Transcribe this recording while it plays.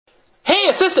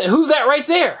assistant, who's that right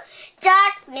there?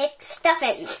 Doc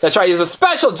McStuffins. That's right, it's a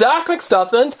special Doc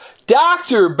McStuffins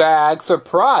doctor bag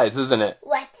surprise, isn't it?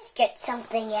 Let's get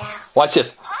something out. Watch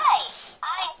this. Hi,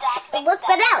 I'm Doc McStuffins. Look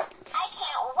what else. I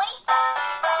can't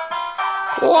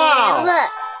wait. Wow. And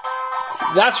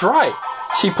look. That's right.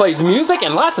 She plays music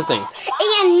and lots of things.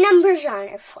 And numbers on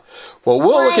her foot. Well,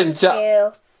 we'll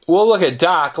Two. look at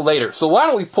Doc later. So why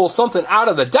don't we pull something out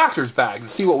of the doctor's bag and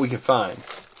see what we can find?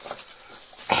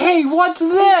 Hey, what's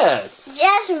this?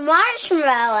 Just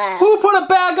marshmallow. Who put a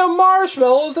bag of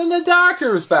marshmallows in the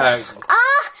doctor's bag?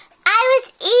 Oh, I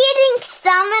was eating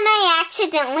some and I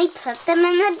accidentally put them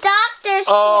in the doctor's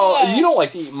Oh, you don't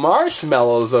like to eat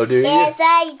marshmallows, though, do you? Yes,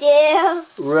 I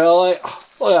do. Really? Oh,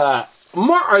 look at that.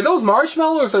 Are those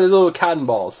marshmallows or are they little cotton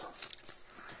balls?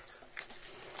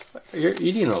 You're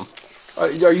eating them. Are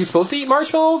you supposed to eat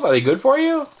marshmallows? Are they good for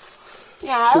you?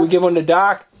 No. Should we give one to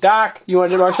Doc? Doc, you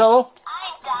want a marshmallow?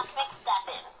 I'm Doc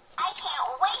McStuffins. I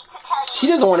can't wait to tell you. She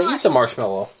doesn't want to eat the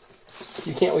marshmallow.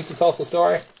 You can't wait to tell us the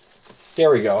story? There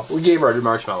we go. We gave her the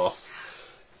marshmallow.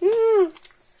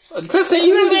 Just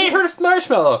even ate her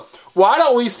marshmallow. Why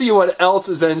don't we see what else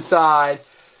is inside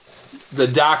the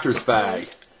doctor's bag?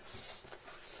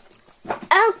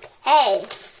 Okay.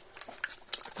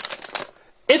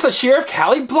 It's a Sheriff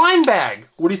Callie blind bag.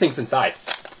 What do you think's inside?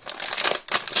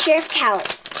 Sheriff Callie.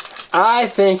 I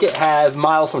think it has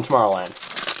Miles from Tomorrowland.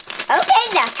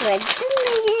 Okay, Dr.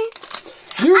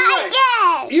 Edson. You're right.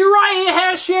 Yes. You're right. It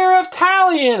has Sheriff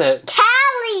Tally in it.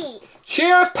 Callie.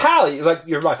 Sheriff Pally. Like,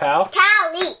 you're my pal?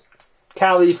 Callie.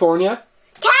 California.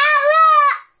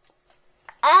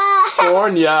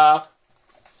 California.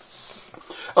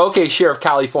 Okay, Sheriff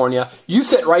California. You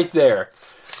sit right there.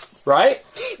 Right?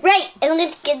 Right, and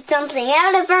let's get something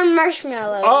out of our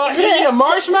marshmallow. Oh, you eat a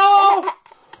marshmallow?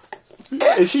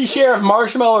 Is she Sheriff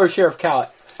Marshmallow or Sheriff Callie?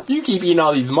 You keep eating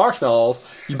all these marshmallows.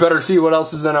 You better see what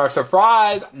else is in our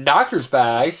surprise doctor's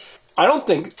bag. I don't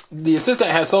think the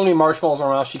assistant has so many marshmallows in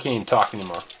her mouth she can't even talk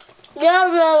anymore.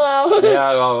 No.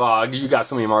 Yeah, you got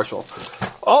so many marshmallows.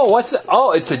 Oh, what's it?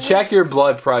 Oh, it's to check your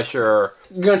blood pressure.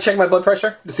 You gonna check my blood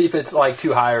pressure to see if it's like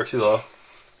too high or too low?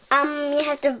 You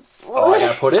have to. Oh, I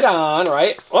gotta put it on,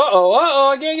 right?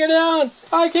 I can't get it on.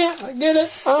 I can't get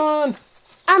it on.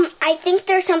 I think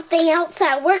there's something else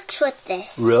that works with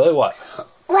this. Really? What?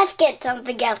 Let's get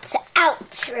something else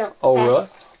out real Oh, fast. really?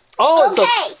 Oh,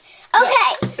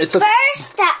 Okay. It's a-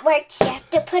 First that works, you have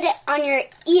to put it on your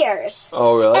ears.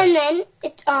 Oh, really? And then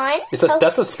it's on. It's a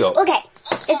stethoscope. Okay.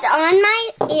 It's on my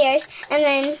ears, and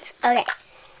then okay.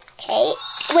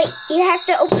 Wait, you have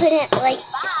to open it like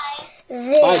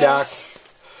this. Bye, Doc.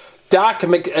 Doc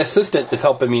McAssistant is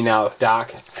helping me now,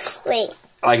 Doc. Wait.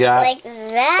 Like that? Like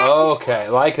that? Okay,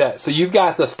 like that. So you've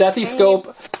got the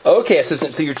stethoscope. Okay,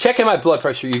 assistant, so you're checking my blood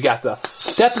pressure. You've got the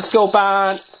stethoscope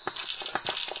on.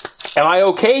 Am I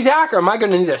okay, Doc, or am I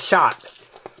going to need a shot?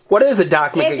 What is it,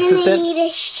 Doc You're gonna McAssistant? need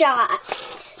a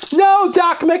shot. No,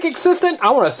 Doc McAssistant. I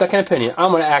want a second opinion.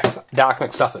 I'm going to ask Doc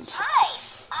McStuffins.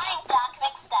 Hi, I'm Doc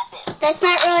McStuffins. That's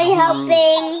not really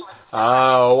helping.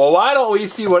 Oh, well, why don't we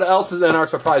see what else is in our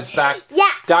surprise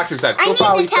doctor's bag? I So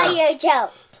far need we to tell found- you a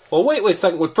joke. Well, wait a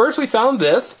second. Well, first we found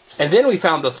this, and then we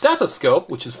found the stethoscope,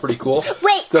 which is pretty cool.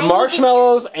 Wait, The I need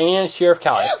marshmallows and Sheriff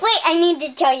Callie. Wait, I need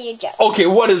to tell you a joke. Okay,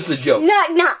 what is the joke?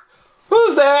 No.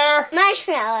 Who's there?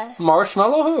 Marshmallow.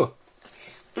 Marshmallow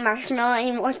who? Marshmallow,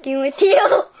 I'm working with you.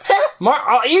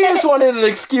 You just wanted an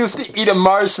excuse to eat a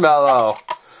marshmallow.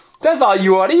 That's all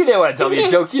you want. You didn't want to tell me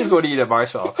a joke. You just want to eat a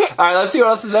marshmallow. All right, let's see what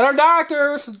else is in our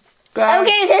doctor's bag.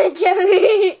 Okay,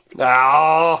 the joke.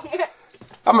 Oh.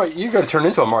 You're going to turn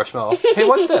into a marshmallow. Hey,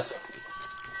 what's this?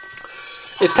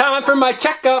 It's time for my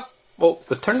checkup. Well,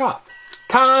 let's turn it off.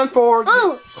 Time for...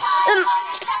 Ooh.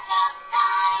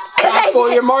 Time for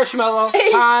your marshmallow.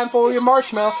 Time for your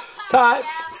marshmallow. Time.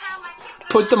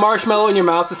 Put the marshmallow in your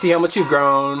mouth to see how much you've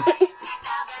grown.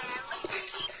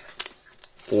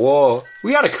 Whoa.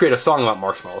 We ought to create a song about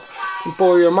marshmallows. Time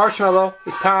for your marshmallow.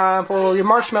 It's time for your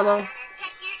marshmallow.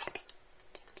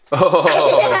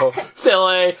 Oh,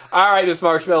 silly. All right, Miss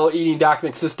Marshmallow eating Doc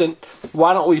McStuffins.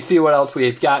 Why don't we see what else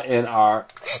we've got in our...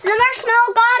 The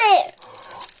marshmallow got it.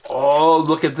 Oh,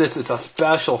 look at this. It's a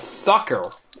special sucker.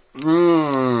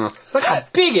 Look how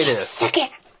big it is. Suck it.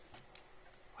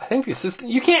 I think the assistant...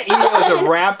 You can't eat it with the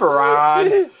wrapper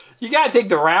on. You got to take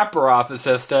the wrapper off,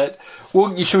 assistant.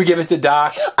 Should we give it to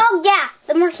Doc? Oh, yeah.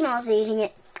 The marshmallow's eating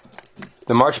it.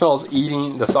 The marshmallow's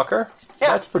eating the sucker?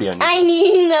 That's pretty unusual. I'm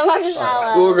eating the marshmallow.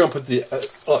 Right. Well, we're going to put the...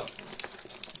 look.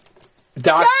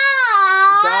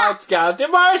 Doc's got the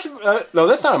marshmallow. No,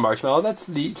 that's not a marshmallow. That's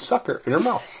the sucker in her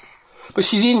mouth. But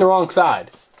she's eating the wrong side,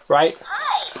 right?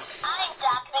 Hi, I'm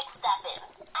Doc McStuffins.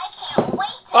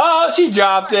 Oh, she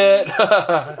dropped it.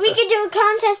 We could do a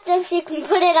contest if she can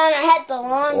put it on her head the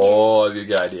longest. Oh, that'd be a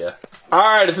good idea. All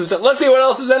right, let's see what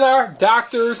else is in our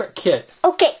doctor's kit.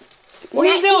 Okay. What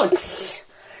are you doing?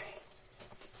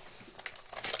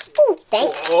 Oh,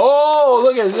 thanks. Oh,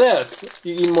 look at this.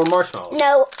 You eating more marshmallows.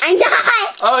 No, I'm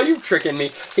not. Oh, you're tricking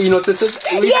me. Hey, you know what this is?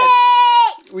 Yay!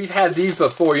 We've had these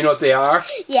before. You know what they are?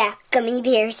 Yeah, gummy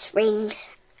bears, rings.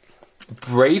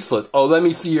 Bracelets. Oh, let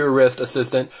me see your wrist,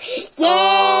 assistant. Yay!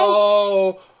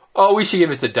 Oh, we should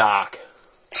give it to Doc.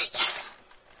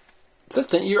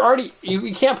 Assistant, you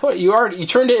can't put it. You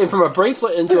turned it in from a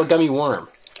bracelet into a gummy worm.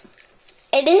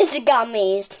 It is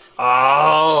gummies.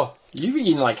 Oh, you've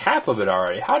eaten like half of it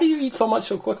already. How do you eat so much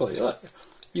so quickly? Look,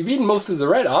 you've eaten most of the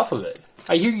red off of it.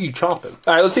 I hear you chomping.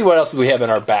 All right, let's see what else we have in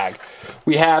our bag.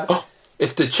 We have,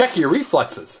 it's to check your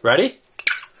reflexes. Ready?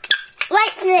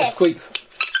 What's this? Squeaks.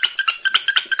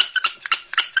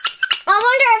 I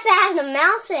wonder if it has a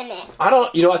mouse in it.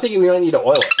 I think we might need to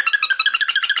oil it.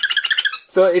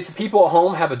 So if people at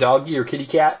home have a doggy or kitty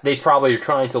cat, they probably are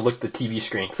trying to lick the TV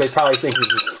screen. Because they probably think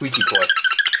it's a squeaky toy.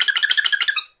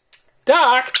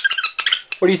 Doc!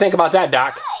 What do you think about that,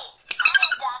 Doc? Hi, I'm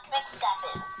Doc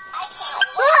McStuffins. I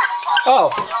can't wait to tell Oh.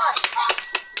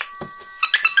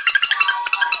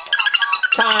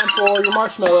 Time for your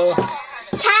marshmallow. Time.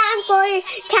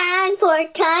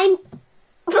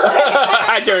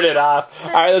 I turned it off.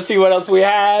 All right, let's see what else we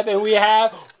have. And we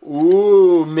have,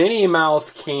 Minnie Mouse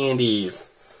candies.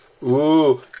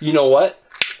 Ooh, you know what?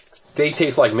 They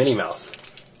taste like Minnie Mouse.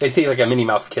 They taste like a Minnie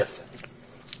Mouse kiss.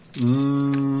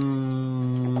 Mmm.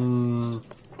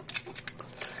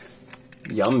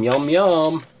 Yum, yum,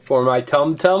 yum. For my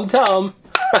tum, tum, tum.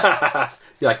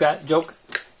 You like that joke?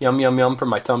 Yum, yum, yum for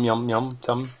my tum, yum, yum,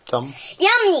 tum, tum.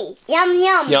 Yummy. Yum,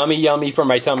 yum. Yummy, yummy for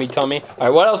my tummy, tummy. All right,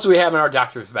 what else do we have in our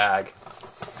doctor's bag?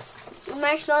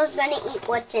 Marshmallow's gonna eat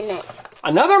what's in it.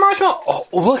 Another marshmallow? Oh,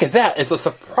 look at that. It's a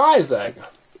surprise egg.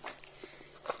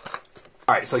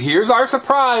 All right, so here's our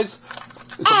surprise.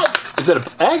 Egg. Is it an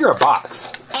egg or a box?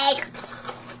 Egg.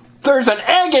 There's an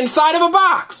egg inside of a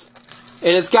box.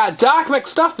 And it's got Doc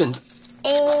McStuffins.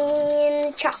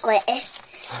 And chocolate.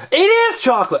 It is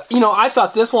chocolate. I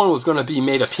thought this one was going to be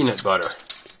made of peanut butter.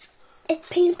 It's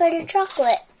peanut butter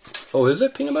chocolate. Oh, is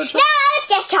it peanut butter No, chocolate? it's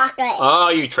just chocolate. Oh,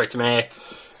 you tricked me.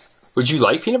 Would you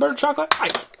like peanut butter chocolate?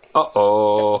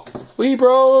 Uh-oh. We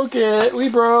broke it.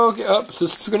 Oh,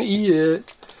 sister's going to eat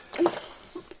it.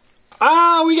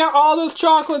 We got all this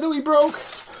chocolate that we broke.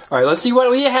 All right, let's see what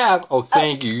we have. Oh,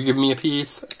 thank you. You give me a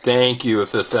piece? Thank you,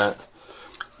 assistant.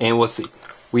 And let's see.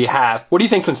 We have, what do you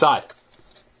think's inside?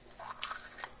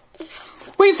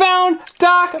 We found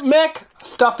Doc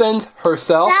McStuffins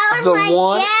herself. That was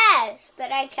my guess,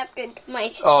 but I kept it to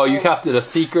myself. Oh, you kept it a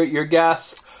secret, your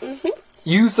guess? Mm-hmm.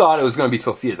 You thought it was going to be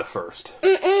Sophia the First.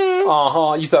 Mm-mm.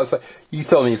 Uh-huh. You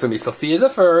told me it's going to be Sophia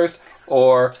the First,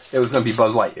 or it was going to be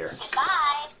Buzz Lightyear.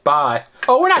 Bye.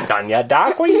 Oh, we're not done yet,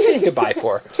 Doc. What are you saying goodbye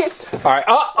for? All right.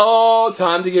 Uh-oh.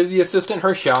 Time to give the assistant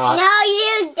her shot. No,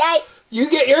 you get... You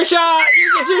get your shot.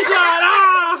 You get your shot.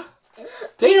 Ah!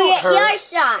 They You don't get hurt. your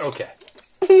shot. Okay.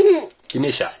 Give me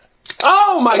a shot.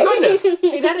 Oh, my goodness.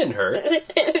 Hey, that didn't hurt.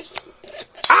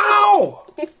 Ow!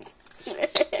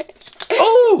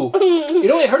 Oh! It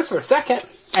only hurts for a second.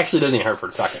 Actually, it doesn't even hurt for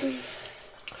a second.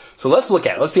 So let's look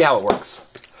at it. Let's see how it works.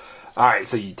 All right,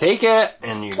 so you take it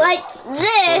and you... Like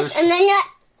this, and then you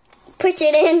push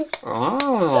it in.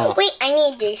 Oh. Wait, I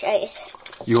need to show you.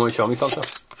 You want to show me something?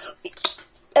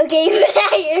 Okay, put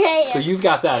out your hand. So you've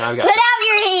got that and I've got Put that. out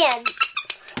your hand.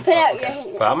 Put out your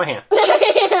hand. Put out my hand.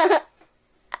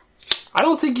 I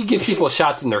don't think you give people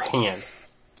shots in their hand.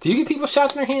 Do you give people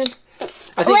shots in their hand?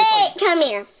 I think Wait, come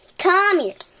here. Come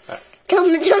here.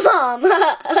 Come to Mom.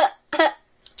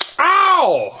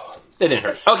 Ow! It didn't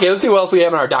hurt. Okay, let's see what else we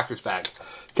have in our doctor's bag.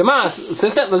 Come on,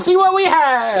 assistant, let's see what we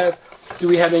have. Do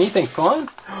we have anything fun?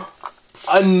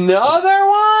 Another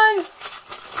one?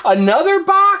 Another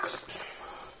box?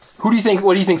 What do you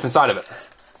think's inside of it?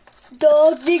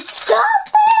 Doc McStuffins.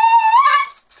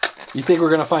 You think we're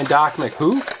going to find Doc Mc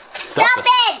who?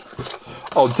 Stuffin.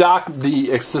 Oh, Doc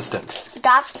the assistant.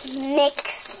 Doc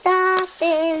McStuffins.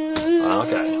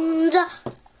 Okay.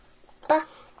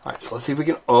 Alright, so let's see if we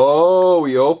can... Oh,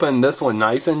 we opened this one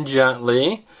nice and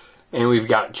gently. And we've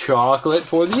got chocolate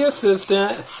for the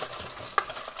assistant.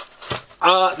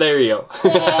 There you go.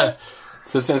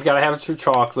 Assistant's got to have her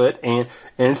chocolate. And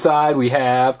inside we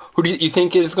have... Who do you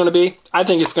think it's going to be? I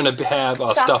think it's going to have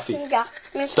Stuffy.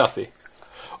 Stuffy.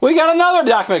 We got another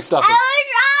Doc McStuffins. I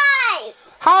was right.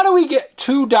 How do we get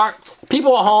two Doc...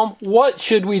 People at home, what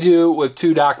should we do with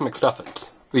two Doc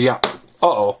McStuffins? We got...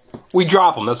 Uh-oh. We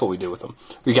drop them. That's what we do with them.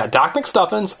 We got Doc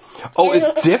McStuffins. Oh,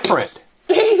 it's different.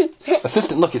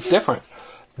 Assistant, look, it's different.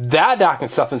 That Doc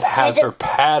McStuffins has her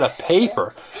pad of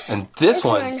paper, and this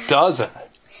one doesn't.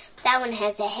 That one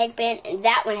has a headband, and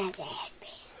that one has a headband.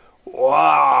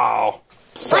 Wow.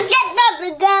 Let's get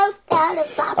something to go down the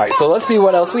All right, so let's see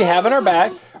what else we have in our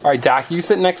bag. All right, Doc, you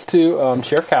sit next to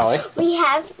Sheriff Callie. We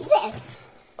have this.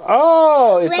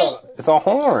 Oh, it's a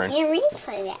horn. You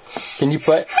replay that. Can you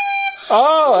play?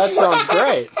 Oh, that sounds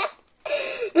great.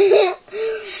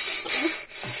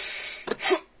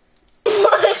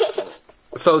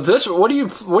 So this, what do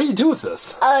you do with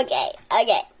this? Okay.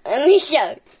 Let me show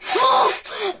you.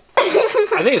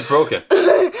 I think it's broken.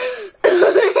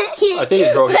 I think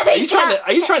it's broken.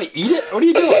 Are you trying to eat it? What are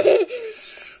you doing?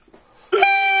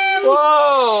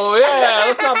 Whoa! Yeah,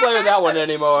 let's not play with that one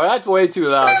anymore. That's way too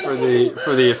loud for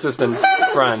the assistant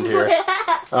friend here.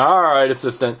 All right,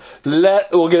 assistant.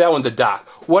 We'll get that one to Doc.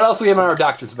 What else do we have in our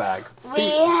doctor's bag? We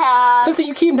have. Assistant,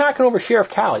 you keep knocking over Sheriff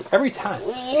Callie every time.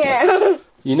 Yeah.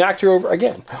 You knocked her over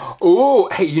again. Oh,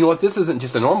 hey, you know what? This isn't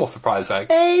just a normal surprise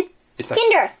egg. It's a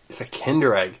Kinder. It's a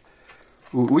Kinder egg.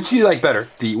 Which do you like better?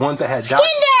 The ones that had Doc?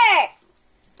 Kinder.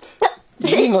 You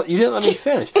didn't let me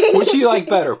finish. Which do you like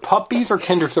better, puppies or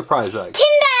Kinder Surprise eggs?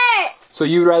 Kinder. So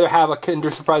you'd rather have a Kinder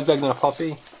Surprise egg than a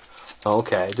puppy?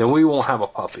 Okay, then we won't have a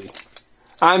puppy.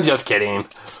 I'm just kidding.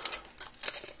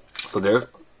 So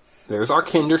there's our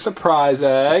Kinder Surprise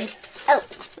egg. Oh.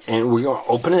 And we're going to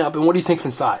open it up, and what do you think's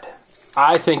inside?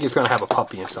 I think it's going to have a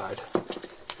puppy inside.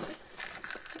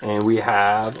 And we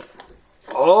have...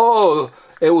 Oh,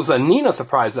 it was a Nina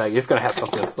Surprise egg. It's going to have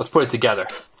something. Let's put it together.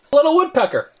 A little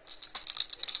woodpecker.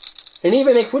 It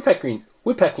even makes woodpecking.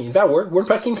 Is that a word?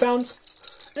 Woodpecking sounds?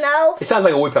 No. It sounds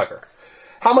like a woodpecker.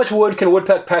 How much wood can a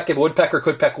woodpecker peck if a woodpecker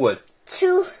could peck wood?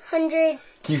 200.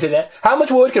 Can you say that? How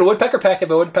much wood can a woodpecker peck if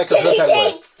a woodpecker could peck wood?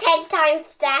 Can you say 10 times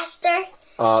faster?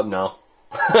 No.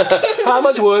 How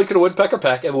much wood could a woodpecker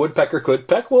peck if a woodpecker could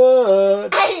peck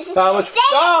wood? How much?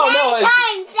 Oh, 10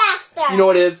 times faster. You know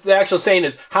what it is? The actual saying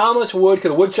is, how much wood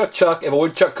could a woodchuck chuck if a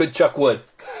woodchuck could chuck wood?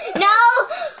 No,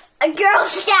 a Girl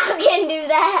Scout can do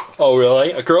that. Oh,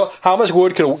 really? How much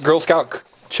wood could a Girl Scout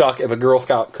chuck if a Girl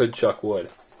Scout could chuck wood?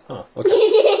 Huh,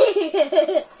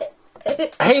 okay.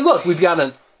 Hey, look, we've got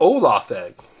an Olaf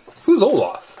egg. Who's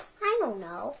Olaf? I don't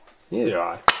know. Neither do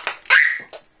I.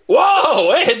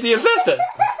 Whoa! It hit the assistant!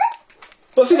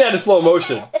 Let's see that in slow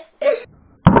motion.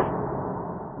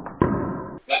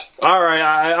 Alright,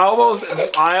 I almost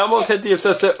hit the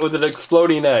assistant with an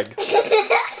exploding egg.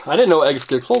 I didn't know eggs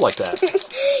could explode like that.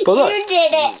 But look. You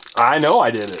did it. I know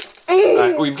I did it.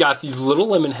 Alright, we've got these little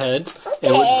lemon heads. Okay.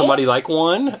 And would somebody like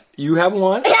one? You have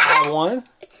one. I have one.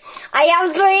 I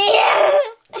have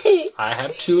 3. I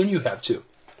have 2 and you have 2.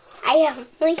 I have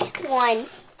only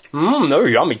 1. They're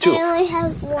yummy too. I only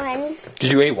have 1.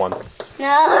 Because you ate one. No.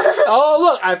 Oh,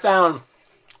 look,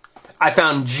 I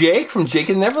found Jake from Jake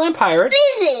and the Neverland Pirate.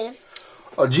 Izzy.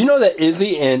 Oh, do you know that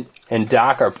Izzy and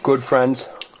Doc are good friends?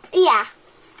 Yeah.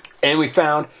 And we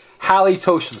found Hallie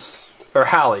Toshus. Or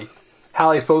Hallie.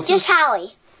 Hallie Fosus. Just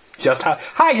Hallie. Just Hallie.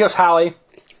 Hi, Just Hallie.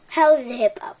 Hallie the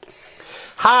hippo.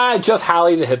 Hi, Just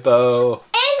Hallie the hippo. And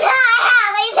hi,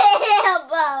 Hallie the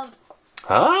hippo.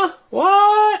 Huh?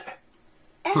 What?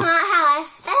 It's not Hallie.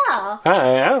 Hello.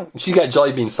 Hi. She's got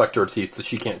jelly beans stuck to her teeth, so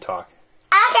she can't talk.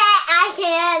 Okay, I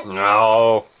can.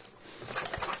 No.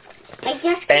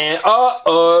 And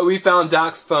we found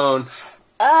Doc's phone.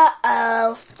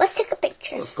 Let's take a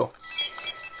picture. Let's go.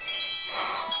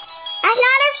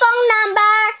 Another phone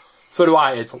number. So do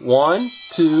I. It's 1,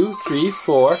 2, 3,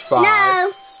 4,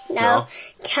 5. No.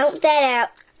 Count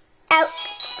that out.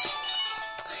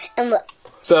 And look.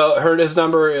 So her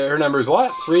number is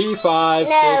what? 3, 5,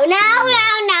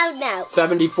 No.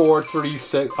 74,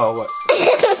 36. Oh, what?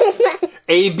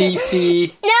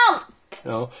 ABC.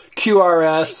 No.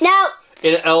 QRS. No.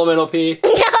 In elemental P.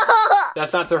 No.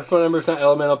 That's not their phone number. It's not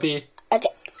elemental P. Okay.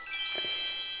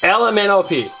 Elemental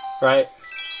P, right?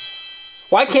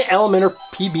 Why can't elemental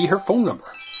P be her phone number?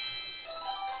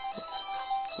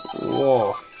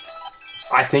 Whoa.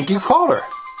 I think you called her.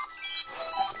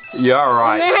 Yeah, all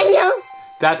right. I know.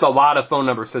 That's a lot of phone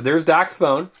numbers. So there's Doc's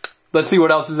phone. Let's see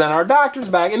what else is in our doctor's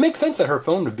bag. It makes sense that her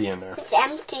phone would be in there. It's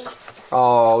empty.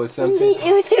 Oh, it's empty.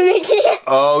 It's a Mickey.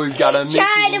 Oh, we've got a Mickey.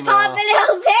 Trying to pop it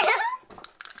open.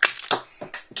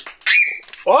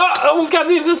 Oh, I almost got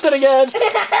the assistant again.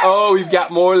 Oh, we've got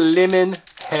more lemon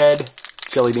head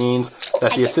jelly beans.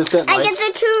 That's the assistant. I get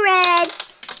the 2 red.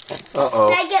 Uh-oh.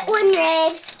 I get 1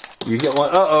 red. You get one.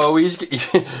 Uh-oh. We just keep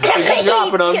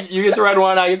dropping them. You get the red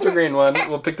one. I get the green one.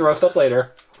 We'll pick the rest up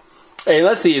later. Hey,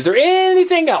 let's see. Is there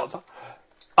anything else?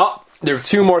 Oh, There's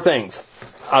 2 more things.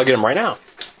 I'll get them right now.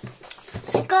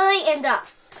 Scully and Doc.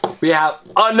 We have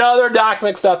another Doc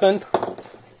McStuffins.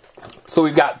 So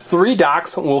we've got 3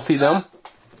 Docs. We'll see them.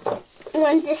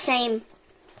 One's the same.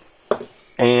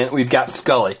 And we've got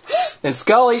Scully. And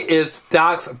Scully is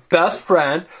Doc's best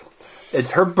friend.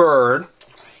 It's her bird.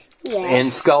 Yeah.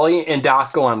 And Scully and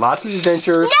Doc go on lots of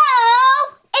adventures.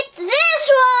 No! It's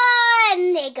this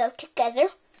one! They go together.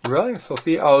 Really?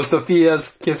 Sophia? Oh, Sophia's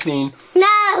kissing.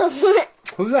 No!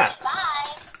 Who's that?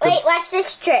 Bye. Wait, watch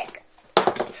this trick.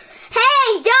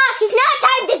 Hey, Doc, it's not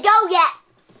time to go yet.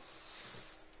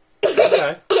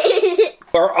 Okay.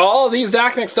 Are all of these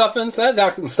Doc McStuffins? That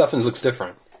Doc McStuffins looks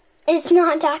different. It's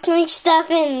not Doc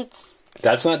McStuffins.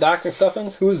 That's not Doc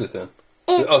McStuffins? Who is it then?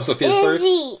 It's Sophia's first?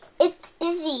 Izzy. It's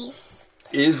Izzy.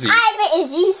 Izzy. I have an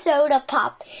Izzy soda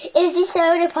pop. Izzy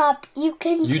soda pop. You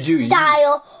can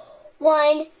dial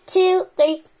 1, 2,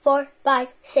 3, 4, 5,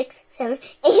 6, 7, 8,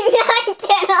 9, 10,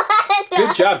 11.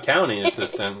 Good job counting,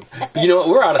 Assistant. But you know what?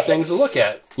 We're out of things to look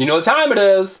at. You know what time it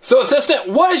is. So, Assistant,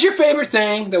 what is your favorite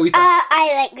thing that we found?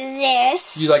 I like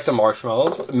this. You like the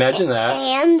marshmallows? Imagine that.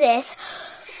 And this.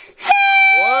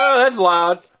 Whoa, that's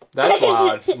loud. That's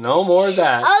loud. No more of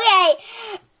that. Okay.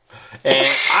 And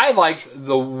I like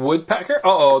the woodpecker.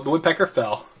 Uh-oh, the woodpecker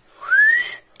fell.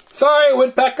 Sorry,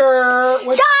 woodpecker.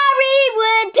 Sorry,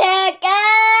 woodpecker.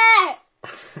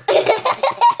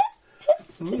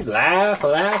 You laugh,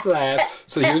 laugh, laugh.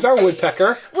 So here's our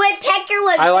woodpecker. Woodpecker,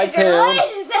 woodpecker. I like him.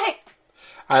 Woodpecker.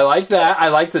 I like that. I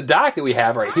like the Doc that we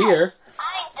have right here.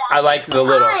 I like the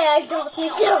little. I don't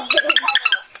think so.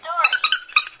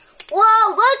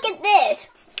 Whoa, look at this.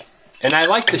 And I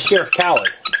like the Sheriff Khaled.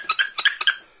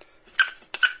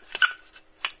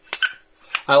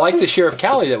 I like the Sheriff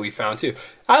Khaled that we found too.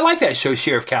 I like that show,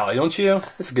 Sheriff Khaled, don't you?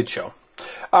 It's a good show.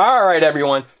 All right,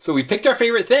 everyone. So we picked our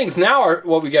favorite things. Now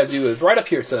what we got to do is right up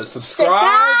here it says subscribe.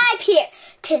 Subscribe here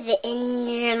to the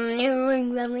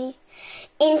Engineering Family.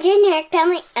 Engineering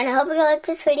Family, and I hope you like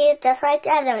this video just like the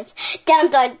other ones. Dun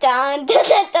dun dun dun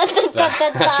dun dun dun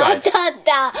dun That's right. dun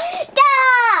dun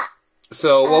dun.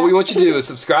 So what we want you to do is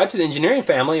subscribe to the Engineering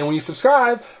Family, and when you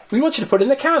subscribe, we want you to put it in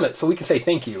the comments so we can say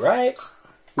thank you, right?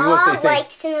 We want to say All thank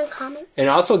likes in the comments. and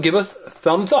also give us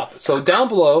thumbs up. So down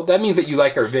below, that means that you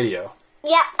like our video.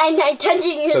 Yeah, and I'm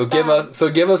touching your So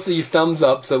thumb. give us these thumbs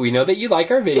up so we know that you like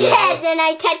our video. Yes, and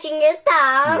I'm touching your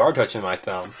thumb. You are touching my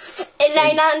thumb. And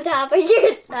I'm on top of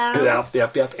your thumb.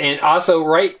 Yep. And also,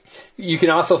 you can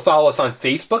also follow us on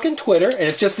Facebook and Twitter, and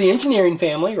it's just the Engineering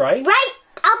Family, right? Right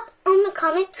up on the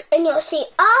comments, and you'll see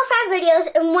all of our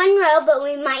videos in one row, but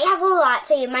we might have a lot,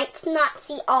 so you might not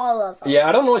see all of them. Yeah,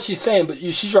 I don't know what she's saying, but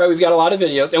she's right. We've got a lot of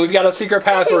videos, and we've got a secret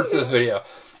password for this video.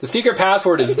 The secret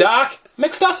password is Doc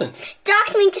McStuffins. Doc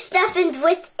McStuffins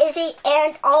with Izzy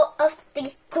and all of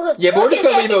the good. Yeah, but we're just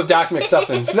going to leave it with Doc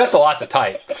McStuffins, 'cause that's a lot to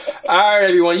type. All right,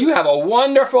 everyone. You have a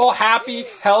wonderful, happy,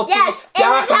 healthy Yes,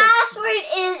 Doc and the password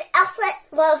is Elsa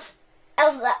loves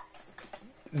Elsa.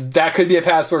 That could be a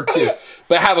password, too.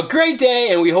 But have a great day,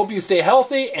 and we hope you stay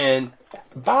healthy, and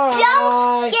bye.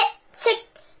 Don't get sick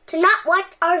to not watch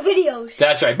our videos.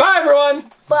 That's right. Bye,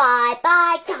 everyone. Bye.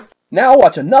 Now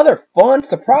watch another fun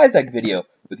surprise egg video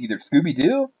with either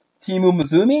Scooby-Doo, Team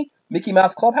Umizoomi, Mickey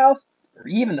Mouse Clubhouse, or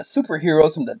even the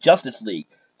superheroes from the Justice League.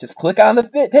 Just click on the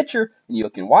picture and you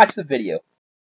can watch the video.